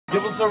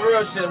Give us some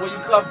real shit. Where you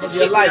come from,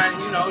 your life. Done,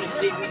 you know, the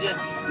shit we just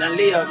done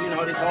live, you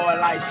know, this hard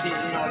life shit,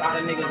 you know, a lot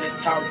of niggas just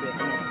talk it, you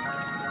know.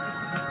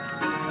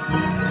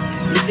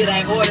 This shit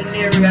ain't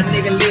ordinary, a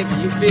nigga living,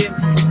 you feel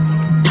me?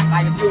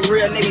 Like, if you a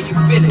real nigga, you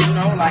feel it, you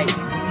know? Like,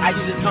 how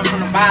you just come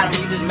from the bottom,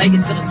 you just make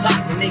it to the top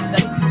the next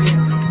day, you feel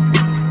me?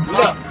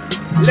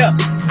 Look,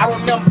 I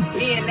remember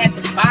being at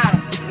the bottom,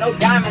 no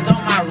diamonds on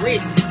my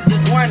wrist,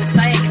 just wearing the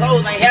same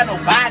clothes, ain't had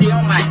nobody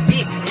on my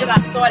dick, till I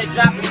started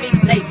dropping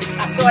mixtapes.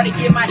 I started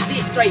getting my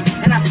shit straight,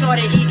 and I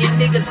started eating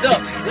niggas up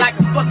like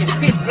a fucking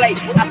fish plate.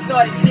 I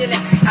started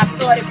chilling, I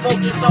started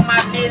focusing on my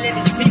million.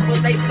 These people,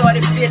 they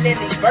started feeling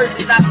these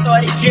verses, I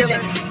started killing.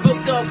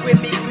 Hooked up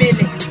with me,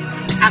 Millie.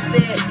 I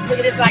said,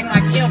 look at this like my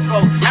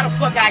kinfolk. How the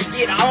fuck I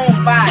get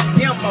owned by a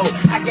demo?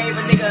 I gave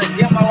a nigga a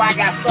demo, I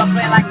got stuff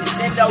playing like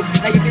Nintendo.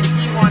 Now your bitch,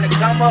 she wanna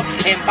come up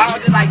and ball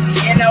just like she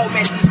N.O.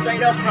 Man, she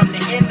straight up from the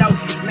N.O.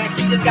 Man,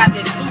 she just got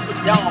that super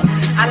dome.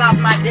 I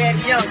lost my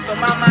daddy young, so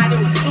my mind, it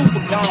was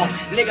super gone.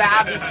 Nigga,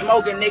 I be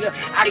smoking, nigga.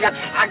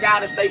 I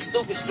gotta stay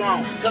stupid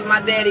strong. Cause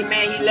my daddy,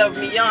 man, he left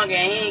me young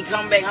and he ain't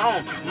come back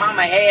home.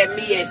 Mama had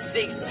me at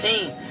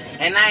 16.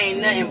 And I ain't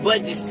nothing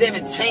but just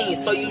 17,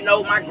 so you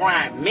know my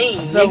grind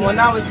means. So when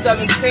I was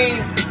 17,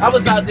 I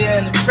was out there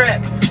in the trap.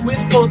 We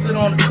was posted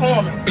on the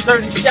corner,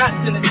 30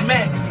 shots in his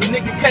Mac. The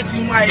nigga catch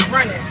him while he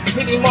running,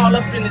 hit him all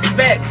up in his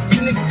back.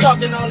 You niggas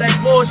talking all that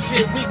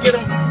bullshit, we get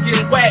him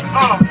getting whacked.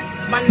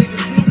 My nigga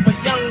Snoop, a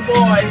young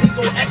boy, he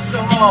go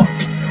extra hard.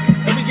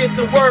 And we get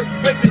the work,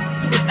 whip it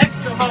to it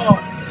extra hard.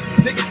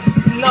 Niggas,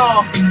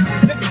 no,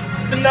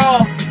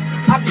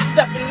 I be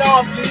stepping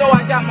off, you know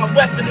I got my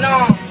weapon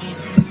on.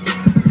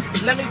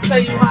 Let me tell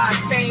you how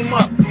I came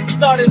up.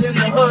 Started in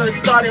the hood,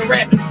 started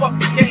rapping, fuck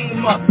the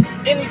game up.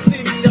 Any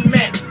city I'm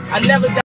at, I never got